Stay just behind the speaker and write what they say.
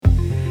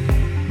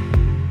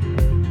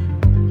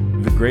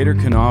Greater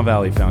Kanawha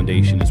Valley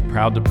Foundation is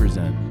proud to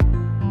present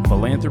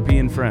Philanthropy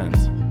and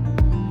Friends,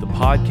 the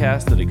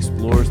podcast that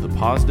explores the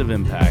positive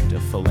impact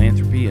of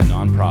philanthropy and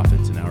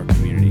nonprofits in our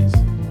communities.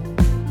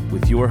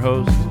 With your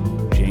host,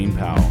 Jane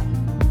Powell.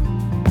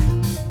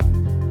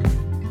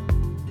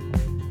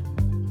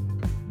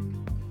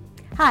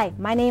 Hi,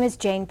 my name is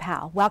Jane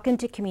Powell. Welcome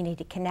to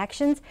Community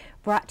Connections,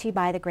 brought to you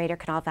by the Greater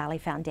Kanawha Valley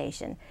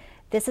Foundation.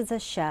 This is a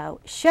show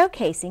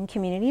showcasing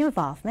community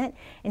involvement,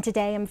 and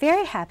today I'm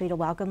very happy to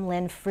welcome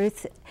Lynn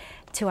Fruth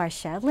to our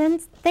show. Lynn,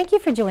 thank you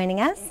for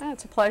joining us. Oh,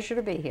 it's a pleasure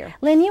to be here.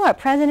 Lynn, you are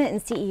President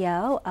and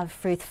CEO of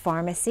Fruth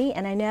Pharmacy,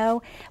 and I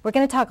know we're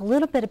going to talk a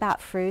little bit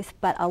about Fruth,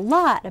 but a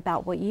lot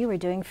about what you are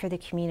doing for the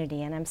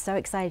community, and I'm so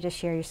excited to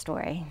share your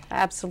story.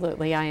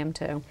 Absolutely, I am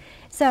too.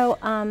 So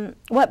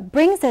what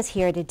brings us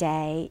here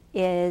today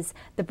is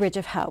the Bridge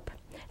of Hope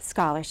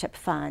Scholarship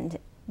Fund.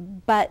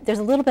 But there's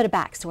a little bit of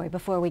backstory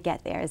before we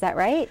get there. Is that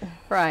right?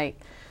 Right.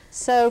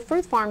 So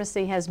Fruth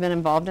Pharmacy has been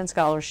involved in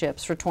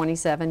scholarships for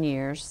 27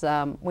 years.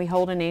 We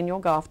hold an annual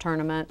golf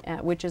tournament,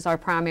 which is our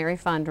primary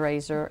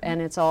fundraiser, and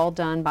it's all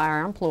done by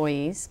our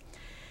employees.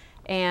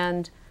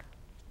 And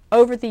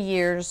over the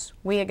years,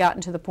 we had gotten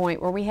to the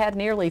point where we had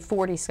nearly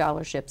 40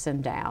 scholarships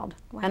endowed.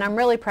 Wow. And I'm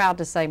really proud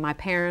to say my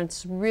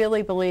parents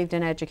really believed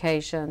in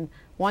education.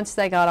 Once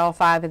they got all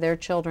 5 of their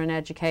children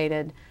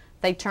educated,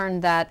 they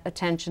turned that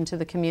attention to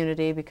the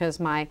community because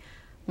my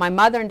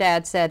mother and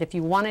dad said, if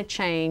you want to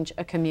change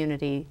a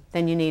community,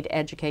 then you need to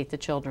educate the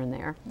children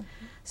there. Mm-hmm.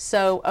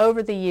 So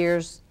over the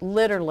years,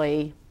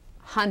 literally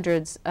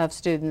hundreds of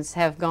students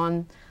have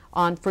gone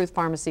on Fruth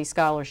Pharmacy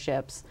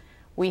scholarships.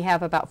 We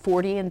have about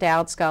 40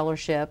 endowed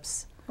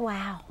scholarships.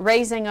 Wow.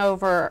 Raising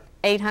over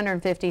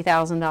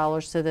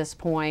 $850,000 to this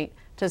point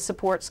to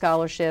support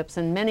scholarships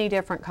in many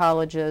different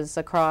colleges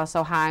across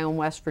Ohio and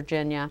West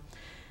Virginia.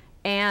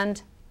 And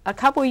a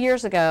couple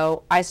years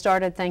ago, I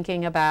started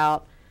thinking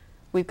about,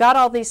 we've got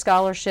all these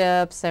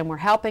scholarships and we're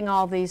helping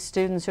all these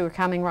students who are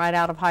coming right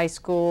out of high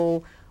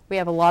school. We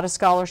have a lot of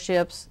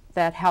scholarships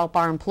that help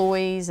our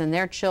employees and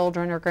their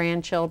children or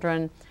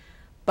grandchildren.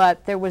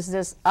 But there was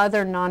this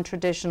other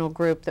non-traditional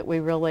group that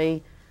we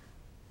really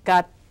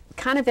got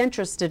kind of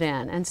interested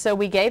in. And so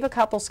we gave a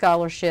couple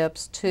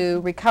scholarships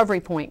to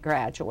Recovery Point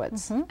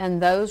graduates. Mm-hmm. And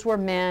those were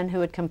men who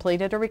had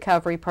completed a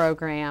recovery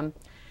program.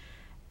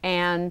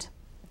 And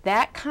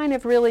that kind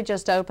of really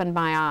just opened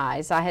my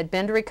eyes. I had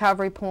been to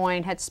Recovery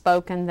Point, had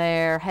spoken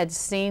there, had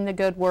seen the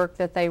good work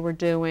that they were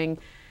doing,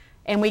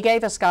 and we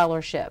gave a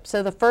scholarship.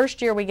 So the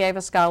first year we gave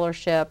a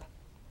scholarship,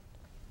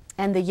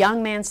 and the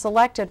young man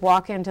selected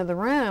walked into the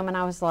room, and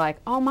I was like,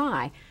 oh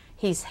my,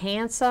 he's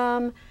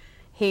handsome.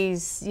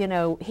 He's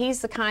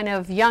the kind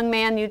of young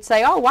man you'd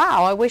say, oh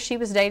wow, I wish he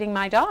was dating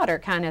my daughter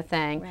kind of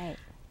thing. Right.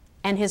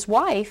 And his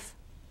wife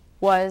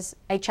was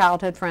a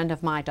childhood friend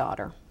of my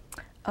daughter.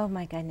 Oh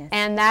my goodness.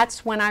 And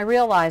that's when I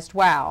realized,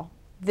 wow,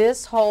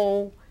 this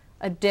whole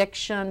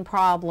addiction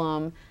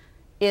problem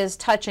is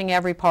touching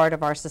every part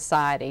of our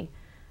society.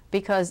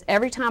 Because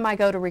every time I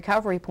go to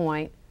Recovery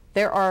Point,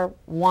 there are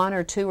 1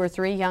 or 2 or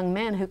 3 young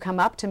men who come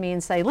up to me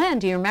and say, Lynn,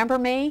 do you remember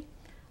me?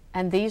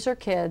 And these are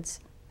kids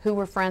who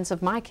were friends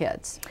of my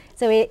kids.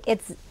 So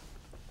it's,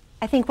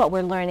 I think what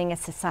we're learning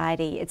as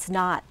society, it's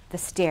not the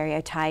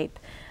stereotype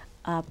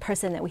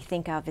person that we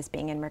think of as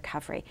being in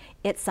recovery.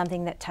 It's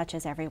something that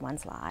touches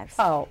everyone's lives.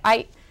 Oh,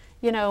 I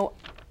know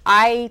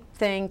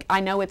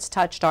it's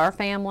touched our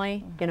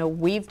family.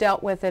 Mm-hmm. We've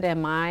dealt with it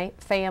in my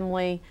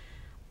family.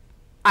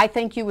 I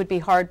think you would be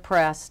hard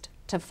pressed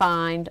to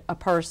find a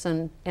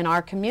person in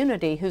our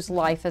community whose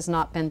life has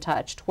not been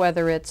touched,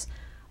 whether it's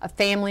a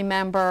family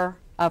member,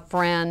 a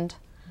friend,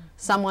 mm-hmm.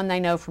 someone they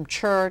know from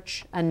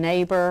church, a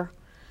neighbor.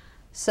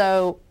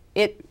 So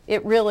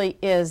it really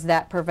is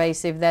that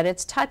pervasive that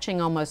it's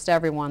touching almost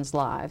everyone's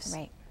lives.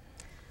 Right.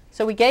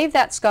 So we gave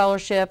that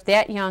scholarship.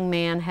 That young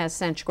man has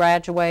since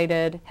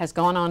graduated, has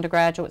gone on to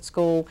graduate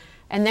school,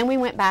 and then we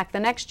went back the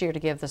next year to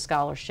give the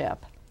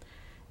scholarship.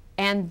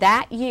 And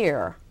that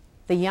year,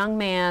 the young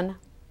man,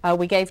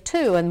 we gave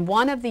 2, and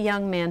one of the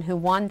young men who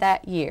won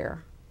that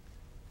year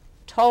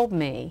told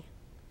me,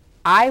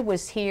 I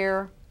was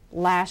here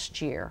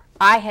last year.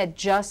 I had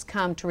just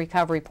come to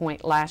Recovery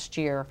Point last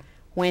year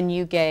when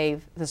you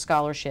gave the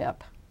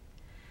scholarship.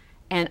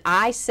 And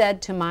I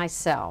said to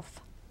myself,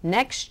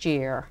 next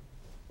year,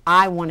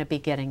 I want to be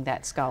getting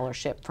that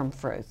scholarship from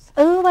Fruth.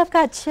 Oh, I've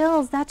got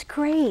chills. That's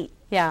great.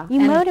 Yeah.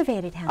 You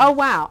motivated him. Oh,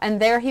 wow. And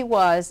there he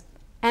was.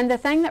 And the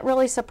thing that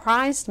really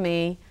surprised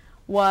me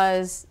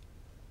was,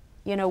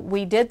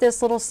 we did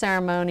this little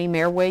ceremony.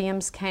 Mayor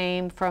Williams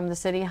came from the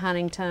city of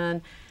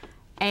Huntington,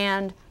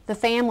 and the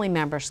family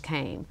members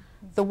came,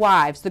 the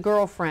wives, the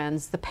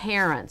girlfriends, the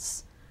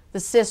parents, the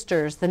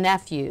sisters, the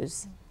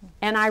nephews. Mm-hmm.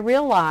 And I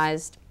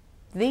realized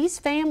these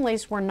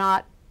families were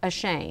not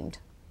ashamed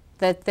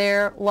that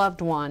their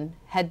loved one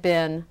had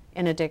been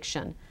in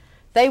addiction.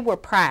 They were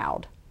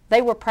proud.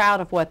 They were proud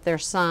of what their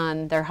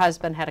son, their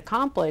husband had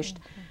accomplished.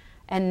 Mm-hmm.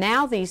 And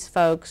now these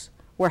folks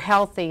were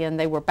healthy and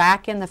they were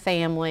back in the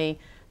family.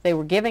 They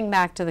were giving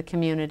back to the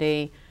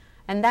community.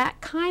 And that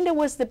kind of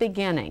was the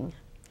beginning.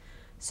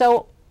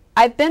 So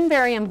I've been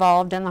very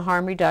involved in the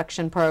harm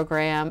reduction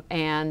program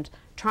and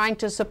trying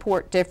to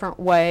support different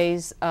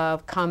ways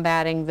of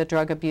combating the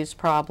drug abuse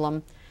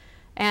problem.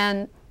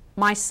 And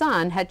my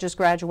son had just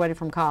graduated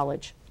from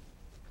college.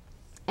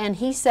 And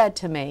he said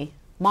to me,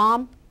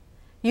 "Mom,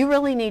 you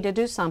really need to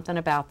do something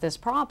about this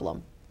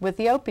problem with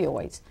the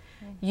opioids.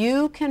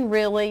 You can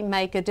really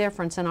make a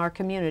difference in our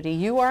community.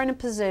 You are in a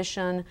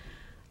position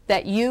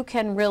that you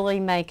can really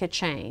make a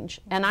change.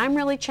 And I'm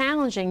really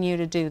challenging you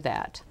to do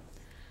that."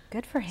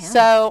 Good for him.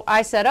 So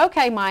I said,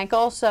 "Okay,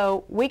 Michael."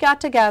 So we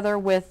got together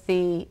with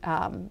the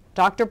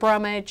Dr.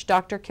 Brumage,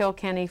 Dr.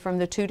 Kilkenny from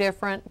the two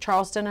different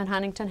Charleston and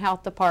Huntington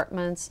Health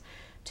Departments,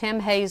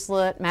 Tim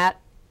Hazlett, Matt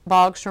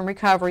Boggs from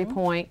Recovery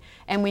Point,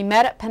 and we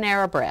met at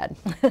Panera Bread.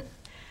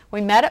 We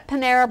met at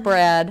Panera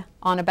Bread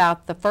on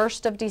about the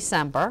 1st of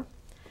December,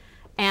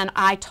 and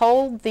I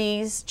told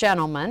these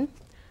gentlemen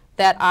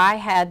that I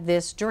had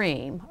this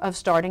dream of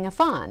starting a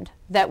fund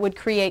that would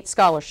create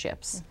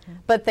scholarships.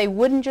 But they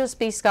wouldn't just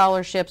be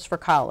scholarships for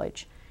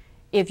college.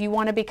 If you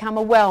want to become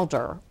a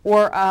welder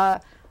or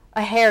a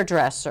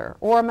hairdresser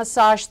or a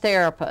massage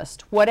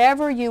therapist,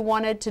 whatever you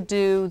wanted to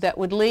do that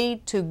would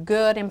lead to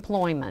good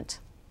employment,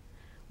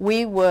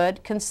 we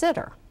would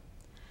consider.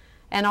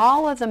 And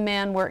all of the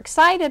men were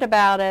excited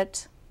about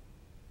it,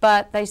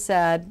 but they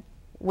said,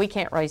 "We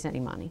can't raise any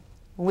money.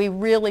 We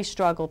really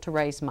struggle to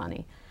raise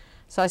money."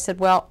 So I said,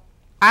 "Well,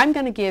 I'm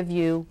going to give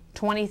you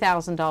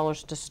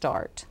 $20,000 to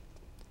start,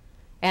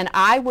 and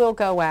I will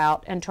go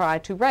out and try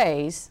to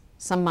raise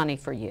some money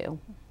for you."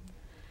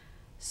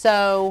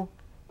 So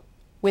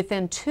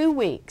within 2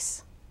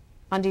 weeks,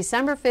 on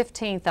December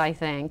 15th, I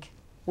think,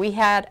 we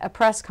had a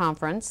press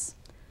conference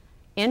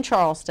in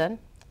Charleston.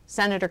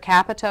 Senator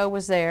Capito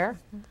was there,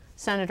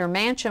 Senator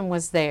Manchin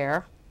was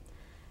there,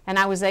 and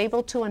I was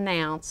able to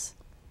announce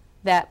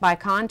that by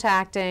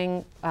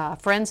contacting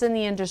friends in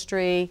the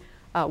industry,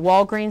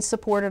 Walgreens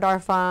supported our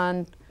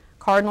fund,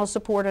 Cardinal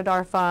supported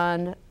our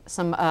fund,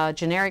 some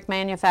generic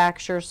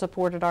manufacturers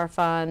supported our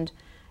fund,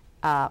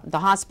 the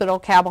hospital,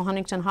 Cabell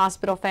Huntington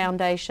Hospital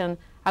Foundation.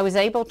 I was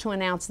able to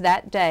announce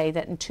that day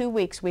that in 2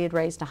 weeks we had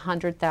raised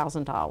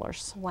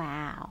 $100,000.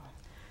 Wow.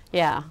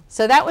 Yeah,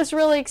 so that was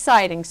really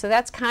exciting. So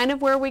that's kind of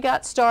where we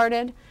got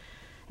started.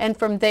 And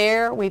from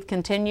there, we've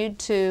continued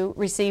to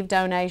receive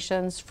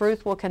donations.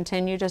 Fruth will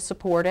continue to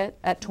support it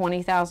at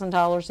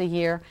 $20,000 a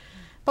year.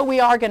 But we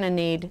are going to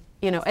need,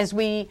 as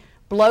we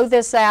blow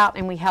this out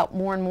and we help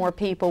more and more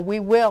people, we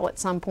will at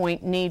some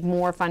point need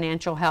more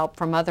financial help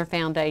from other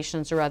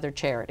foundations or other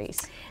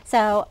charities.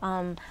 So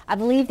I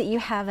believe that you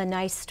have a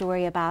nice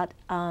story about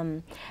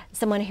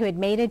someone who had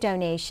made a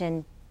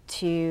donation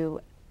to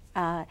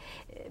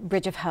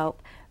Bridge of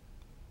Hope,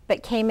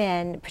 but came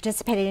in,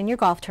 participated in your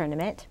golf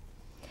tournament,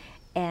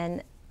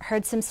 and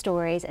heard some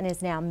stories and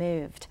is now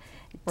moved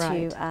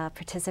to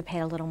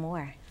participate a little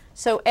more.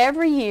 So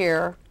every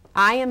year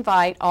I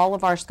invite all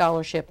of our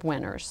scholarship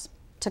winners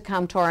to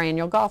come to our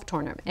annual golf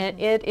tournament. And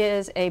it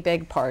is a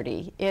big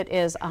party. It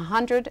is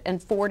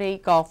 140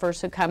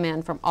 golfers who come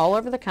in from all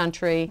over the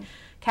country,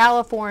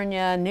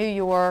 California, New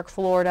York,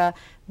 Florida,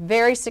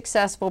 very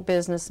successful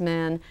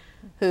businessmen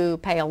who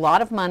pay a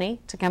lot of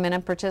money to come in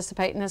and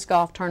participate in this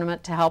golf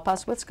tournament to help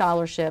us with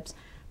scholarships.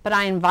 But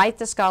I invite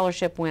the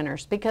scholarship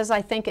winners because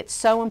I think it's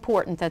so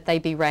important that they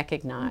be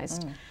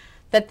recognized,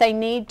 that they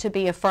need to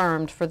be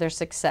affirmed for their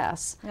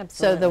success.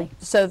 Absolutely.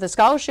 So the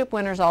scholarship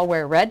winners all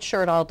wear a red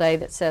shirt all day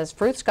that says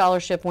Fruth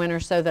Scholarship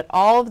Winners, so that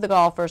all of the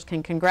golfers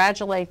can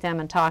congratulate them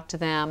and talk to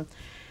them.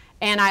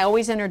 And I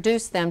always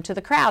introduce them to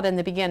the crowd in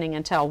the beginning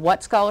and tell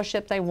what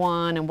scholarship they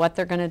won and what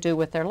they're going to do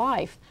with their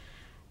life.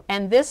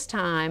 And this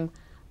time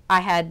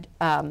I had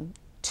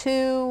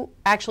two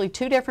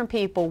different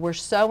people were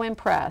so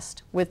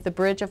impressed with the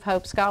Bridge of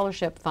Hope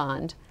Scholarship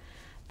Fund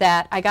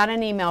that I got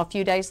an email a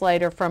few days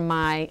later from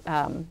my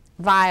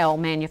vial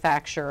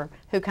manufacturer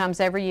who comes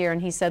every year,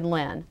 and he said,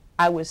 "Lynn,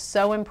 I was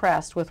so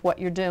impressed with what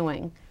you're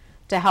doing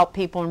to help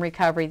people in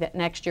recovery that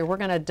next year we're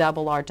going to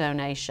double our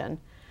donation."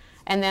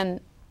 And then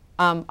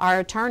our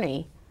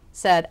attorney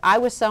said, "I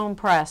was so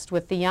impressed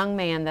with the young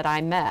man that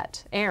I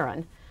met,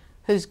 Aaron,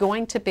 who's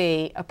going to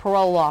be a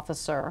parole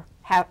officer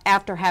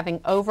after having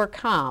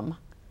overcome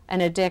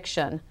an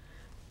addiction,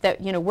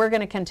 that we're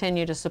going to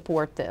continue to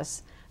support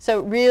this." So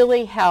it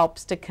really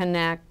helps to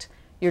connect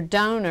your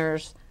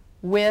donors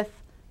with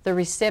the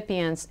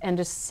recipients and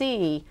to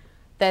see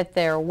that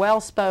they're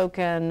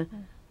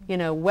well-spoken,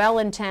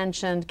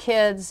 well-intentioned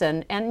kids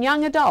and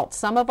young adults.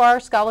 Some of our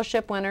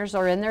scholarship winners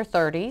are in their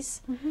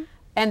 30s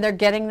and they're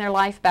getting their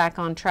life back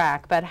on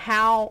track. But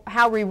how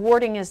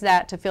rewarding is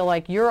that to feel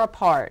like you're a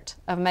part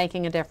of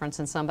making a difference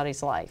in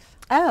somebody's life?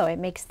 Oh, it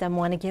makes them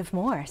want to give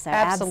more. So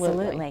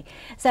Absolutely.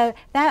 So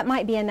that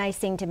might be a nice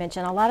thing to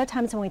mention. A lot of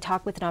times when we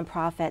talk with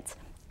nonprofits,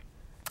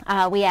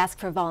 we ask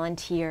for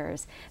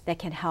volunteers that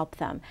can help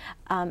them.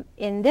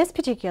 In this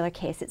particular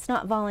case, it's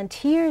not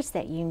volunteers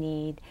that you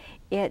need,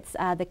 it's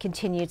the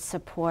continued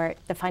support,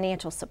 the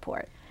financial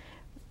support.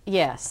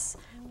 Yes.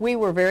 We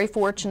were very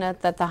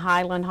fortunate that the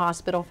Highland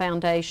Hospital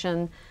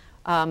Foundation,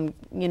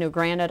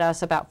 granted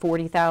us about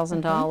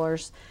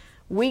 $40,000.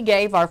 We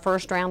gave our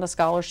first round of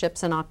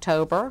scholarships in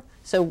October,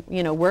 so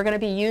we're going to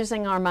be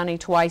using our money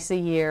twice a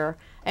year,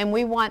 and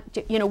we want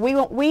to,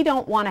 we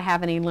don't want to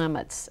have any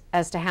limits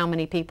as to how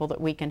many people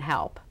that we can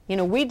help.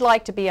 We'd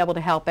like to be able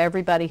to help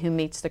everybody who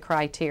meets the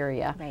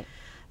criteria. Right.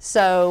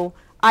 So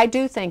I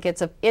do think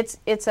it's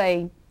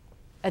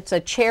a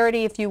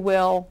charity, if you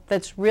will,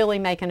 that's really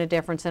making a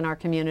difference in our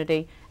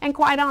community. And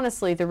quite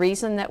honestly, the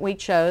reason that we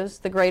chose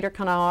the Greater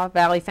Kanawha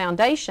Valley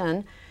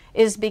Foundation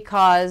is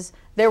because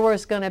there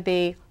was going to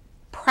be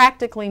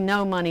practically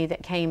no money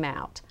that came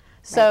out.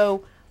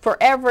 So for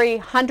every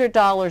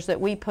 $100 that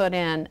we put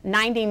in,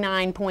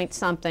 99 point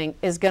something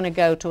is going to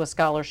go to a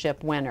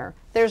scholarship winner.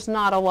 There's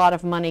not a lot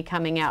of money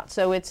coming out.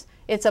 So it's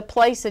a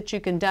place that you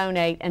can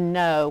donate and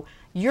know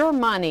your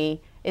money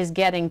is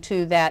getting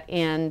to that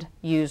end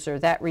user,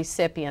 that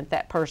recipient,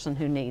 that person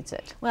who needs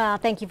it. Well,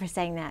 thank you for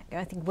saying that.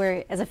 I think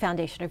we're, as a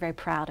foundation, are very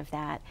proud of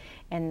that,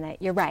 and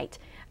that you're right.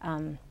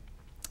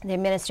 The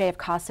administrative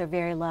costs are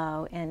very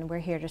low, and we're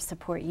here to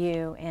support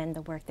you and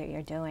the work that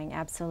you're doing,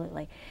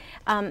 absolutely.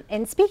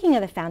 And speaking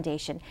of the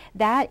foundation,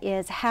 that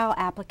is how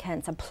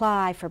applicants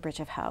apply for Bridge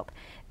of Hope.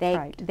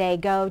 They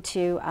go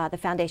to the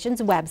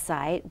foundation's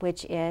website,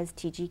 which is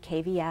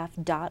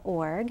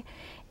tgkvf.org,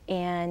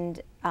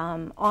 and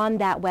on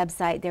that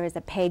website there is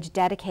a page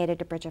dedicated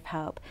to Bridge of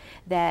Hope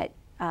that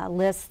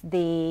lists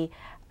the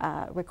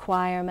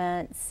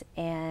requirements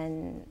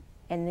and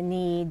the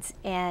needs,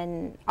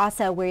 and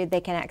also where they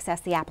can access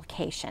the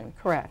application.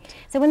 Correct.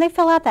 So when they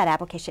fill out that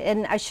application,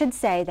 and I should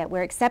say that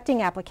we're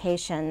accepting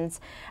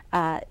applications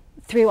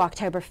through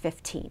October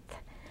 15th.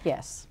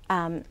 Yes.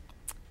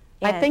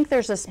 I think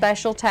there's a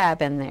special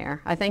tab in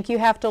there. I think you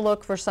have to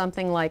look for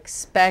something like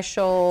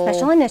special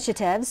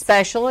initiatives.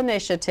 Special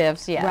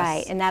initiatives, yes.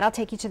 Right, and that'll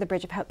take you to the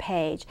Bridge of Hope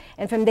page.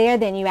 And from there,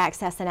 then you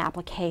access an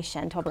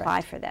application to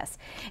apply for this.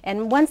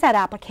 And once that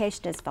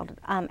application is filled,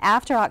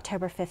 after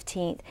October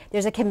 15th,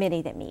 there's a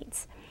committee that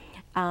meets.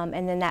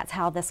 And then that's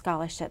how the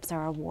scholarships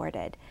are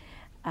awarded.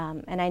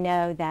 And I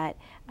know that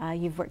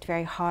you've worked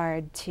very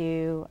hard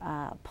to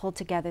pull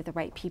together the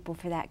right people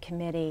for that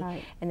committee,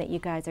 and that you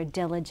guys are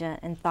diligent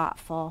and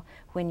thoughtful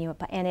when you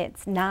apply. And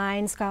it's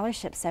 9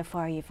 scholarships so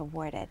far you've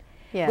awarded,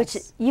 which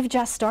you've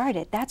just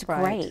started. That's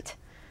great.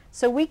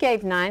 So we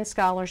gave 9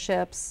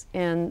 scholarships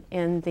in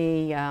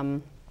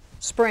the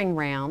spring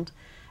round,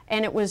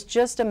 and it was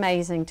just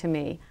amazing to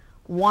me.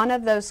 One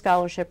of those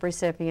scholarship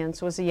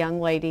recipients was a young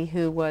lady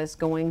who was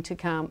going to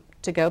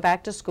go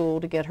back to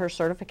school to get her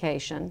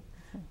certification,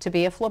 to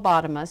be a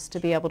phlebotomist, to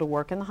be able to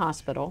work in the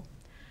hospital.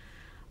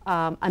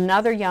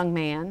 Another young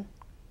man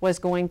was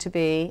going to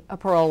be a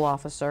parole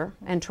officer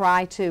and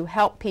try to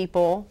help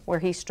people where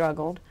he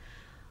struggled.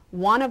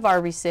 One of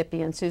our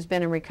recipients, who's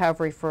been in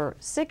recovery for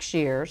 6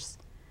 years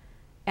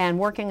and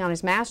working on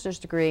his master's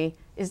degree,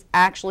 is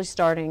actually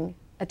starting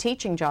a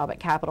teaching job at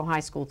Capitol High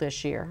School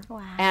this year.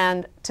 Wow.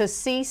 And to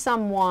see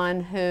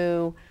someone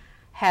who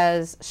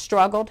has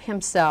struggled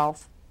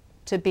himself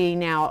to be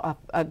now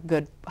a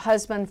good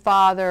husband,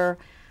 father,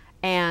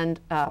 and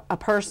a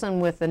person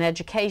with an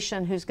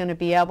education who's going to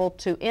be able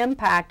to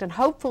impact and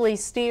hopefully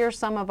steer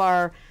some of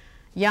our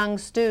young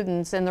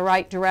students in the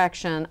right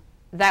direction,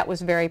 that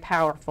was very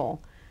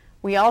powerful.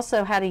 We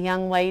also had a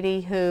young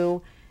lady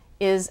who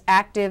is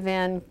active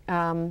in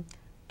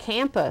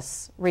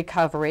campus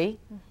recovery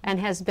and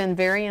has been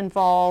very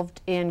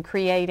involved in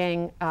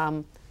creating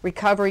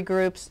recovery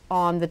groups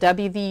on the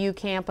WVU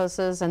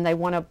campuses, and they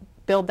want to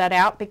build that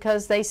out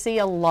because they see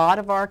a lot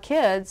of our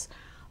kids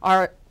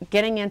are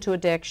getting into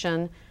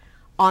addiction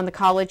on the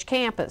college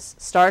campus.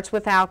 Starts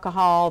with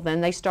alcohol,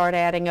 then they start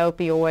adding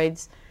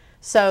opioids.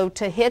 So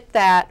to hit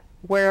that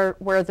where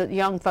the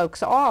young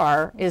folks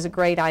are is a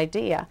great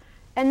idea.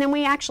 And then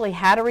we actually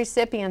had a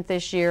recipient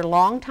this year,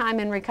 long time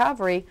in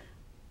recovery,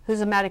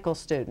 who's a medical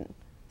student.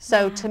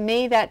 So to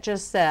me that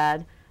just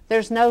said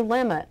there's no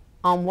limit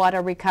on what a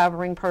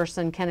recovering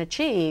person can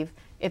achieve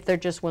if they're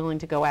just willing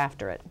to go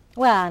after it.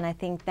 Well, and I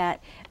think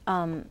that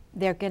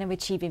they're going to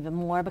achieve even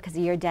more because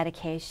of your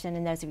dedication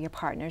and those of your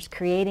partners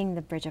creating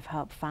the Bridge of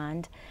Hope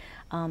Fund.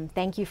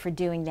 Thank you for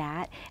doing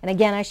that. And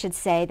again, I should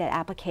say that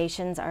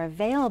applications are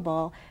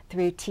available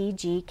through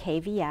tgkvf.org,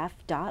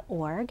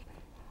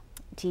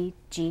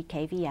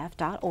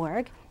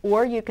 tgkvf.org.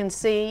 Or you can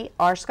see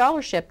our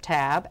scholarship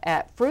tab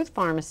at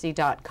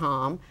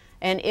fruithpharmacy.com,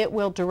 and it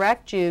will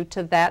direct you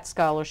to that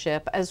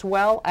scholarship as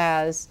well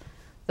as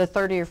the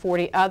 30 or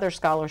 40 other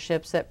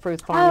scholarships that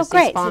Fruith Pharmacy sponsors.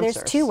 Oh, great. So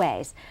there's 2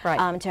 ways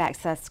to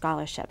access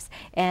scholarships.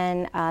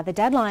 And the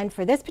deadline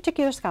for this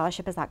particular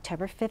scholarship is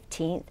October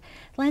 15th.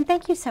 Lynn,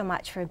 thank you so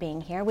much for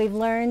being here. We've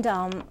learned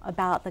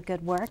about the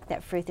good work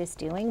that Fruith is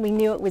doing. We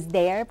knew it was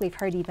there. We've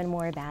heard even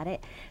more about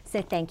it.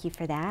 So thank you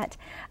for that.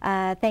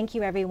 Thank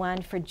you,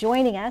 everyone, for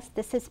joining us.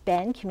 This has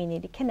been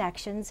Community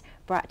Connections,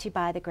 brought to you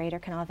by the Greater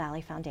Kanawha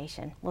Valley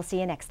Foundation. We'll see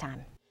you next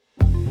time.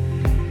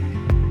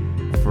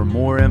 For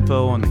more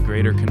info on the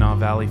Greater Kanawha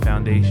Valley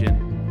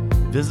Foundation,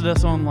 visit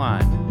us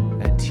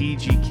online at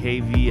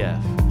tgkvf.org.